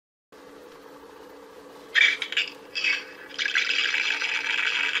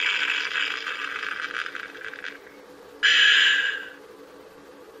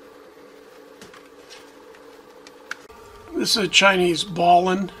This is a Chinese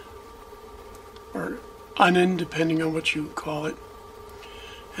ballon, or unen, depending on what you call it.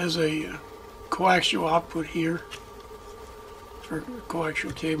 Has a coaxial output here for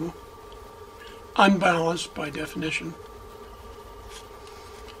coaxial cable. Unbalanced by definition.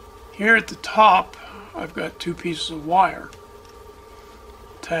 Here at the top, I've got two pieces of wire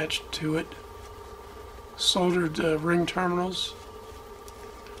attached to it. Soldered ring terminals.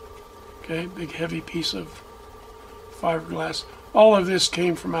 Okay, big heavy piece of fiberglass. All of this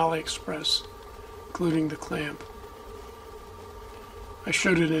came from AliExpress, including the clamp. I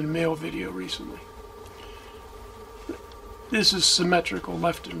showed it in a mail video recently. This is symmetrical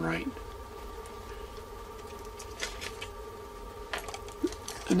left and right.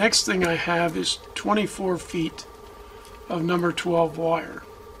 The next thing I have is 24 feet of number 12 wire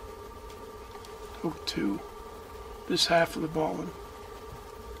hooked to this half of the ballon.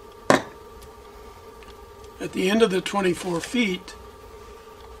 At the end of the 24 feet,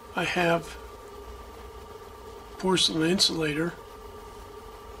 I have porcelain insulator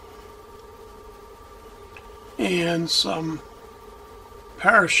and some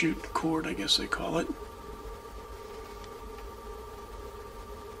parachute cord, I guess they call it.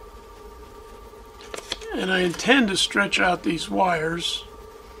 And I intend to stretch out these wires,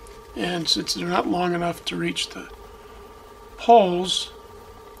 and since they're not long enough to reach the poles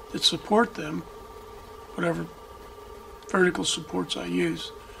that support them, whatever vertical supports I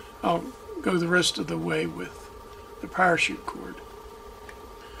use, I'll go the rest of the way with the parachute cord.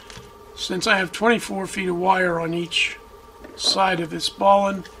 Since I have 24 feet of wire on each side of this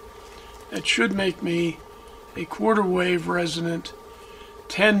ballon, that should make me a quarter wave resonant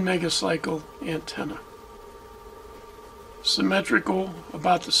 10 megacycle antenna. Symmetrical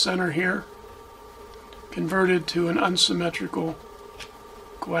about the center here, converted to an unsymmetrical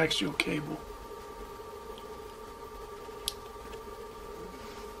coaxial cable.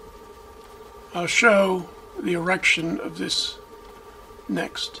 I'll show the erection of this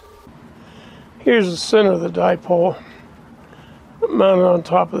next. Here's the center of the dipole, mounted on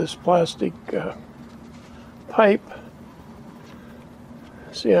top of this plastic pipe.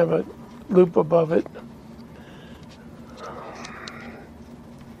 See, I have a loop above it.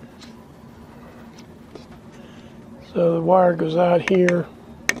 So the wire goes out here.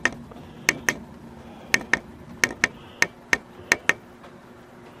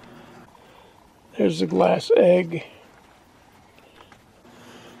 There's the glass egg.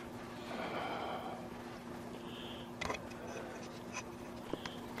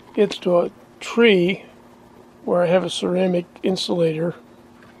 Gets to a tree where I have a ceramic insulator,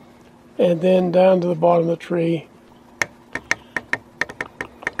 and then down to the bottom of the tree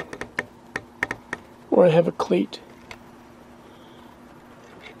where I have a cleat.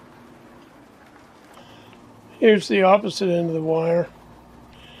 Here's the opposite end of the wire.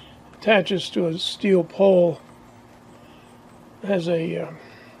 Attaches to a steel pole. It has a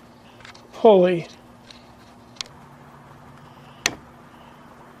pulley.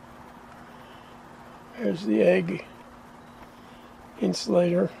 There's the egg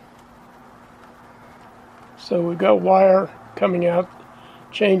insulator. So we've got wire coming out,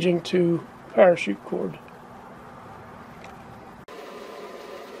 changing to parachute cord.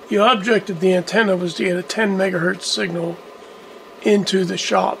 The object of the antenna was to get a 10 megahertz signal into the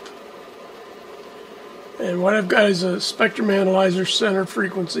shop. And what I've got is a spectrum analyzer center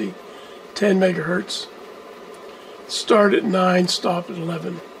frequency, 10 megahertz. Start at 9, stop at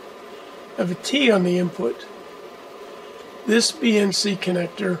 11. I have a T on the input. This BNC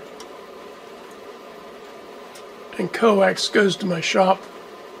connector and coax goes to my shop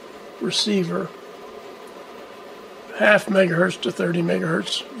receiver, half megahertz to 30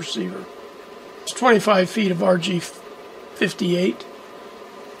 megahertz receiver. It's 25 feet of RG58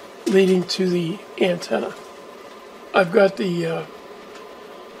 leading to the antenna. I've got the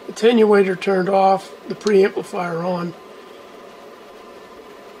attenuator turned off, the preamplifier on.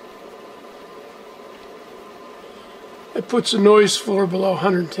 It puts the noise floor below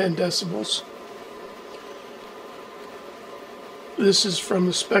 110 decibels. This is from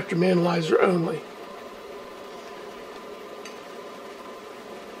the spectrum analyzer only.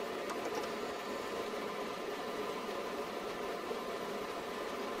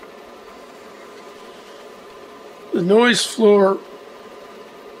 The noise floor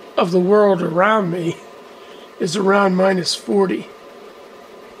of the world around me is around -40.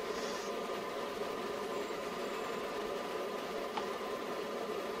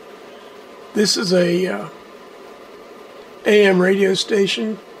 This is a AM radio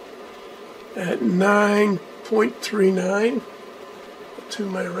station at 9.39. I'll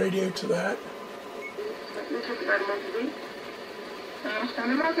tune my radio to that.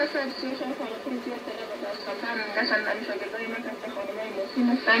 خانم‌ها که سرچشون خانم‌های زیاد دارن و داشتن قشنگ من شاگردای من که خانم‌های موسیم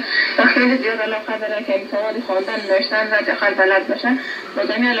هستن و خیلی زیاد علاقه دارن که امتحان خواندن نوشتن و دقیقاً بلد باشن و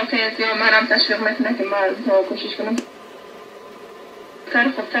دمی علاقه زیاد منم تشویق میکنه که من کوشش کنم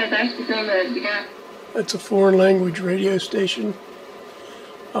کار خوبتر درس بکنم دیگه. That's a foreign language radio station.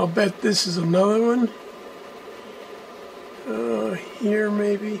 I'll bet this is another one. Here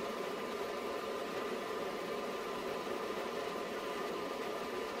maybe.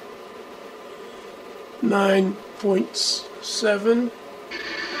 .7.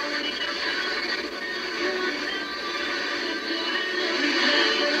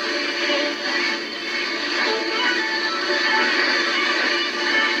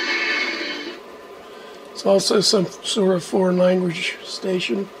 It's also some sort of foreign language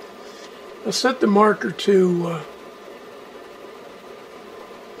station. I'll set the marker to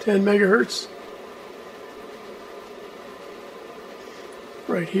 10 megahertz.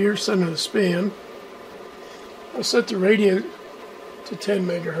 Right here, center of the span. I'll set the radio to 10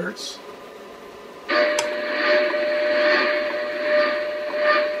 megahertz.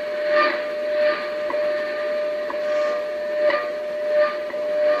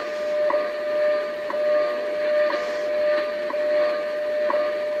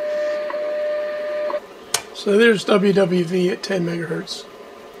 So there's WWV at 10 megahertz.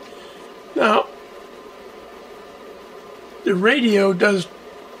 Now, the radio does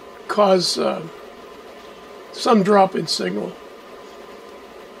cause some drop in signal.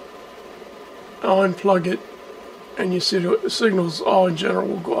 I'll unplug it, and you see the signals all in general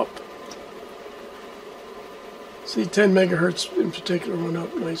will go up. See, 10 megahertz in particular went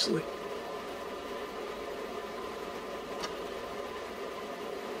up nicely.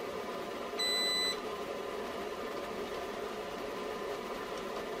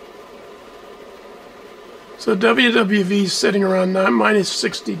 So WWV is sitting around minus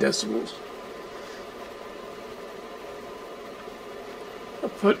 60 decibels. I'll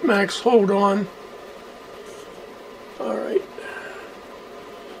put max hold on. Alright.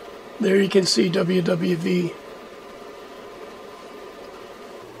 There you can see WWV.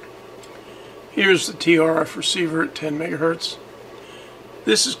 Here's the TRF receiver at 10 megahertz.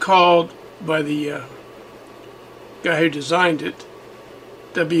 This is called, by the guy who designed it,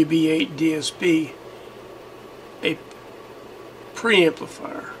 WB8 DSB, a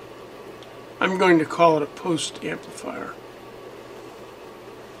preamplifier. I'm going to call it a post amplifier.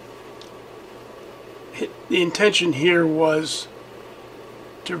 The intention here was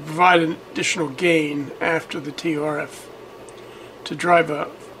to provide an additional gain after the TRF to drive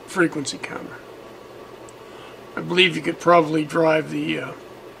a frequency counter. I believe you could probably drive the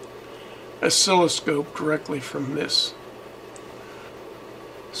oscilloscope directly from this.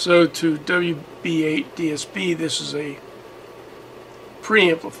 So to WB8 DSB, this is a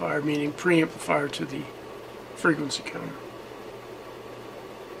preamplifier, meaning preamplifier to the frequency counter.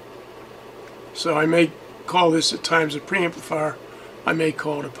 So I may call this at times a preamplifier, I may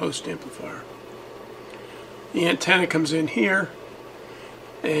call it a post amplifier. The antenna comes in here,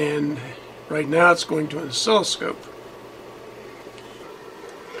 and right now it's going to an oscilloscope.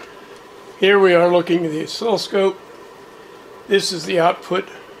 Here we are looking at the oscilloscope. This is the output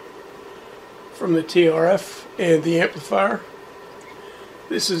from the TRF and the amplifier.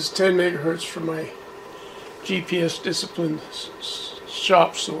 This is 10 megahertz from my GPS disciplined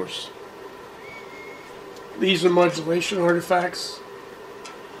shop source. These are modulation artifacts.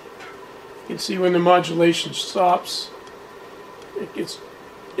 You can see when the modulation stops, it gets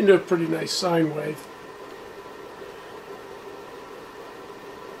into a pretty nice sine wave.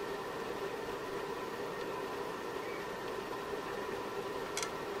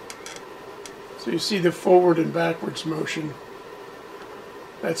 So you see the forward and backwards motion.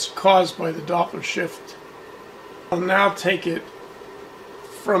 That's caused by the Doppler shift. I'll now take it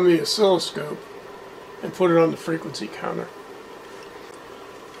from the oscilloscope and put it on the frequency counter.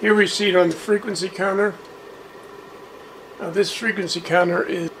 Here we see it on the frequency counter. Now this frequency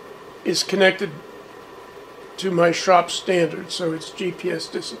counter is connected to my shop standard, so it's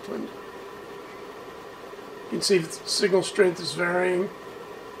GPS disciplined. You can see the signal strength is varying.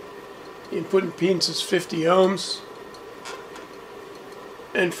 The input impedance is 50 ohms,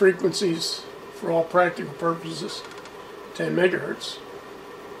 and frequencies, for all practical purposes, 10 megahertz.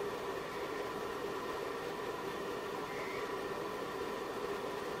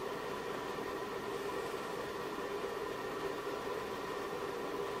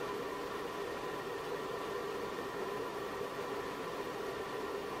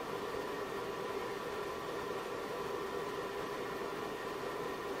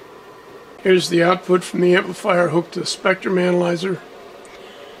 Here's the output from the amplifier hooked to the spectrum analyzer.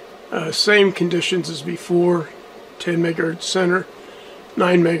 Same conditions as before, 10 megahertz center,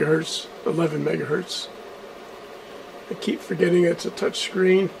 9 megahertz, 11 megahertz. I keep forgetting it's a touch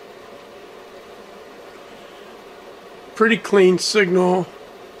screen. Pretty clean signal.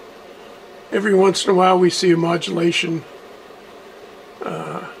 Every once in a while we see a modulation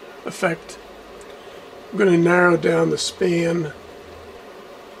effect. I'm going to narrow down the span.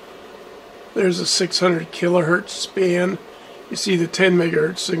 There's a 600 kilohertz span. You see the 10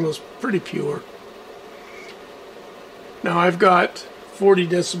 megahertz signal is pretty pure. Now I've got 40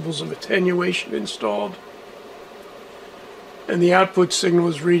 decibels of attenuation installed, and the output signal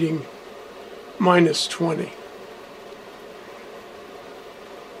is reading minus 20.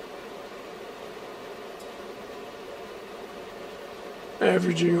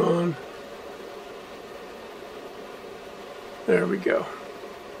 Averaging on. There we go.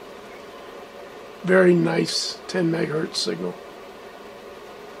 Very nice 10 megahertz signal.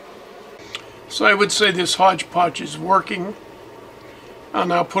 So I would say this hodgepodge is working. I'll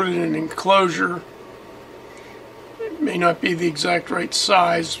now put it in an enclosure. It may not be the exact right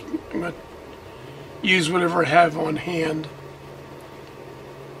size. I'm going to use whatever I have on hand.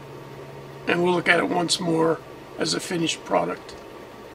 And we'll look at it once more as a finished product.